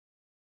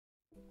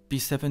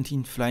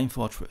B-17 Flying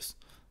Fortress,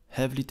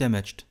 heavily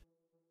damaged,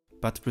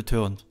 but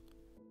returned.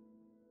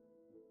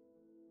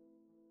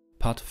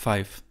 Part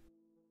 5.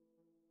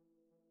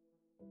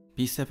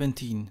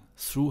 B-17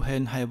 Thru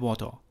Hel'en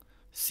Hiwater,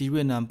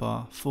 serial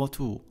number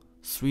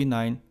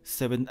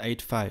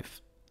 4239785.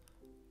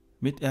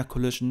 Mid-air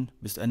collision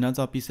with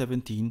another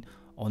B-17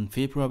 on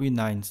February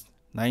 9,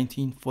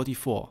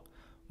 1944,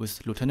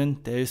 with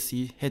Lieutenant Dale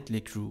C.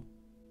 Hadley crew.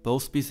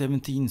 Both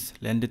B-17s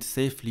landed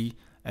safely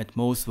at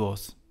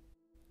Molesworth.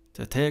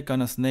 The tail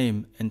gunner's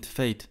name and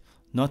fate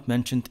not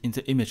mentioned in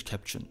the image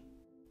caption.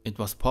 It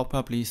was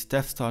probably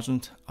Staff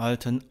Sergeant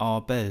Alton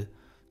R. Belle,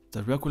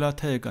 the regular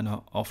tail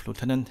gunner of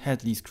Lieutenant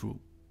Hadley's crew.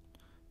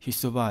 He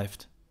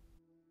survived.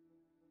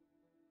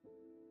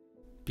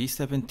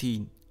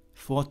 B-17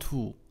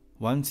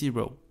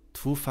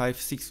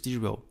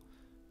 42102560,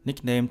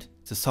 nicknamed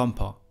the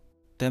Thomper,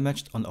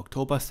 damaged on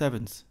October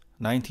 7,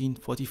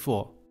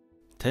 1944.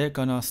 Tail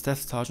gunner Staff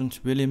Sergeant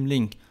William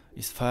Link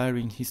is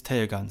firing his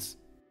tail guns.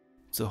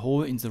 The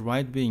hole in the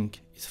right wing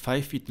is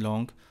 5 feet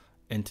long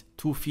and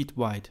 2 feet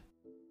wide.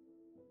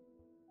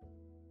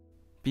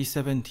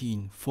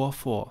 B-17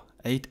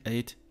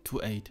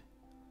 448828.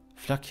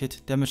 Flak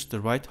hit damaged the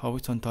right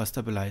horizontal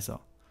stabilizer,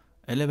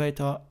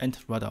 elevator and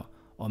rudder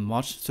on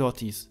March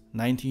 30,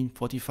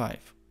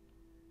 1945.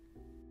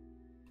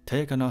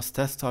 Tail gunner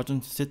Staff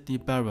Sergeant Sidney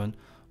Barron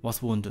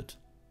was wounded.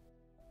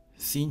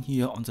 Seen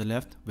here on the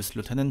left with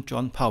Lieutenant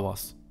John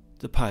Powers,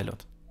 the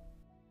pilot.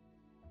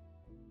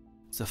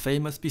 The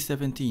famous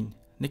B-17,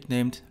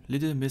 nicknamed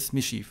Little Miss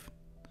Mischief,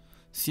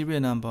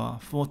 serial number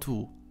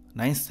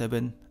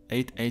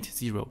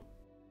 4297880.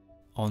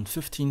 On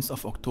 15th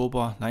of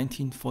October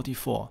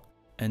 1944,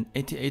 an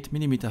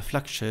 88mm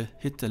flak shell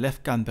hit the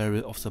left gun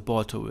barrel of the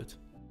ball turret.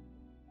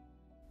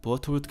 Ball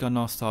turret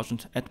gunner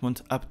Sergeant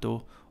Edmund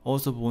Abdo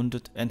also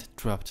wounded and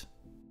trapped.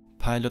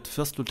 Pilot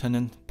First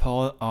Lieutenant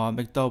Paul R.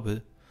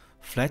 McDowell,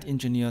 Flight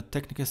Engineer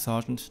Technical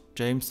Sergeant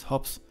James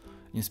Hobbs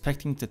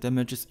inspecting the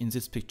damages in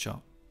this picture.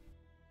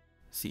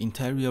 The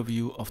interior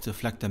view of the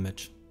flak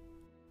damage.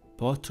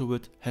 Ball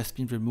turret has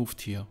been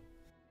removed here.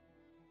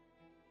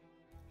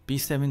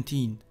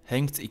 B-17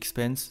 Hanks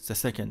Expense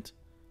II,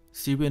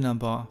 serial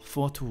number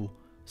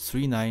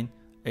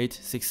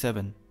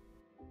 4239867.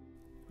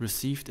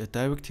 Received a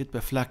direct hit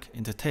by flak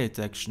in the tail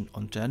section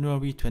on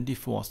January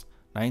 24,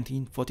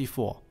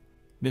 1944.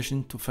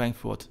 Mission to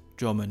Frankfurt,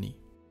 Germany.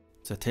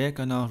 The tail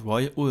gunner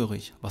Roy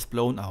Ulrich was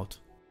blown out.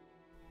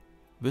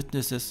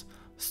 Witnesses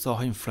saw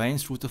him flying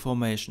through the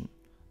formation,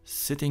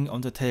 sitting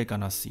on the tail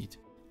gunner's seat,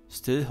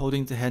 still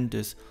holding the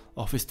handles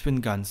of his twin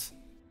guns.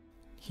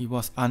 He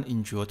was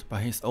uninjured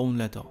by his own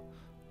letter,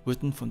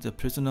 written from the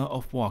prisoner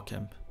of war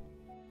camp.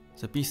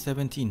 The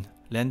B-17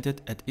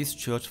 landed at East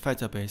Church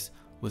Fighter Base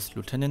with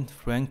Lieutenant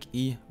Frank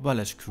E.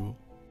 Wallace crew.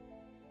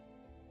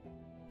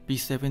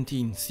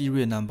 B-17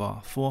 serial number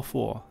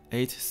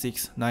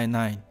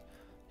 448699,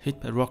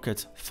 hit by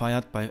rockets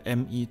fired by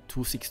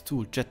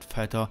Me-262 jet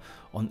fighter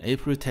on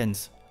April 10,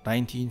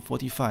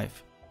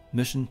 1945.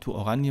 Mission to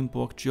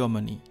Oranienburg,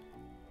 Germany.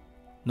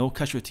 No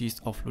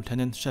casualties of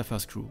Lieutenant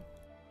Schäfer's crew.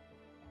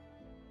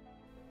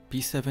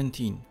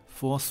 B-17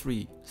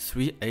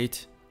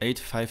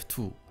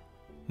 4338852,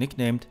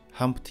 nicknamed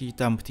Humpty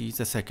Dumpty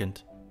II.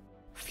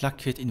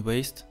 Flak hit in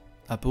waist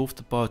above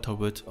the ball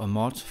turret on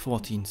March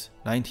 14,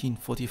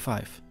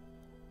 1945.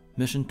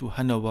 Mission to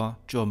Hanover,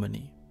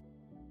 Germany.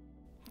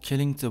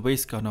 Killing the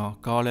waist gunner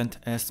Garland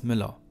S.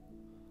 Miller.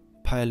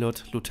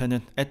 Pilot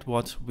Lieutenant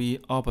Edward V.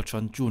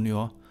 Arbutron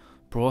Jr.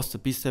 brought the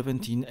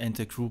B-17 and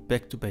the crew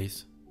back to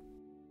base.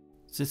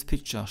 This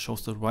picture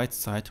shows the right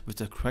side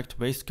with a cracked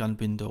waist gun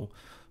window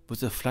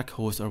with the flak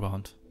holes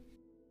around.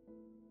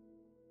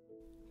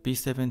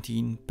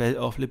 B-17 Belle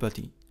of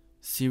Liberty,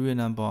 serial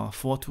number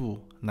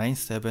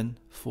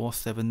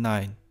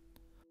 4297479.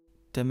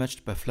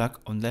 Damaged by flak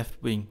on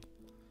left wing,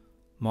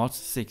 March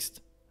 6,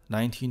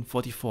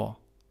 1944.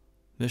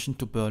 Mission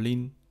to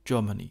Berlin,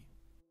 Germany.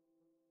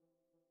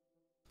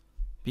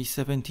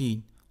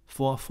 B-17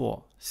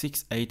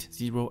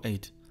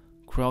 446808,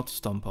 Kraut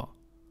Stomper.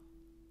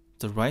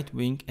 The right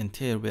wing and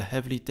tail were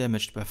heavily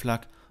damaged by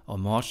flak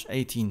on March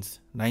 18,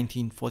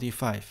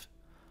 1945,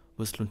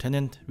 with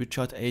Lieutenant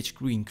Richard H.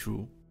 Green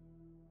crew.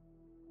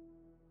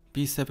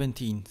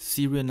 B-17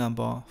 serial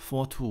number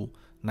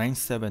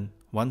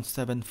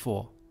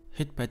 4297174,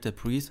 hit by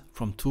debris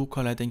from 2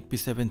 colliding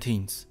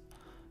B-17s,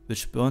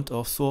 which burned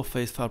off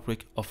surface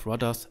fabric of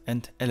rudders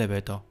and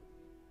elevator.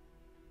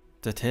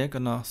 The tail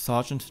gunner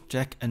Sergeant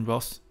Jack N.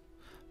 Ross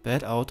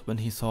bailed out when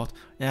he thought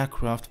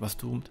aircraft was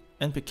doomed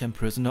and became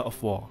prisoner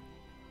of war.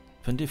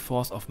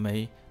 24th of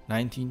May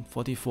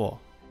 1944.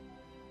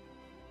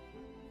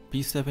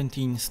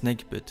 B-17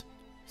 Snakebit,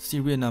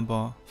 serial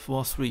number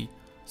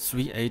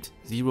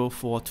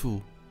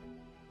 4338042.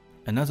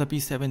 Another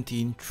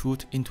B-17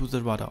 chewed into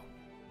the rudder.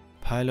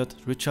 Pilot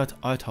Richard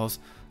Althouse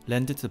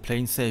landed the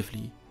plane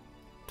safely.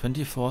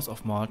 24th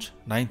of March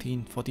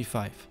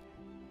 1945.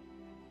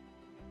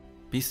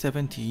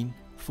 B-17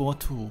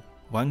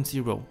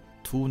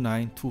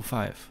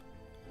 42102925.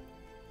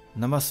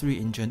 Number 3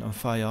 engine on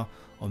fire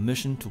on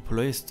mission to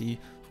Ploiești,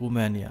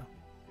 Romania,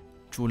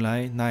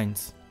 July 9,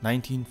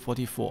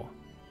 1944.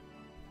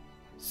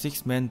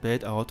 6 men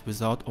bailed out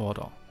without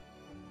order.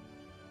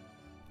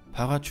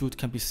 Parachute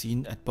can be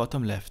seen at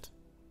bottom left.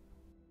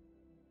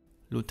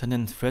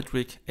 Lieutenant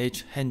Frederick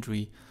H.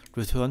 Hendry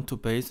returned to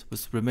base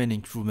with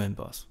remaining crew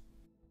members.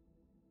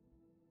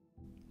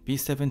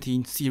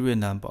 B-17 serial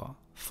number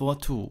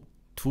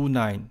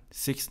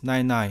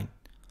 4229699,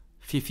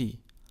 Fifi,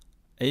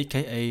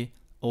 aka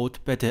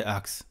Old Battle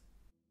Axe.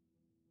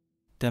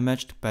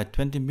 Damaged by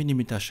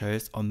 20mm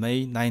shells on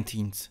May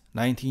 19,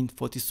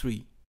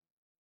 1943.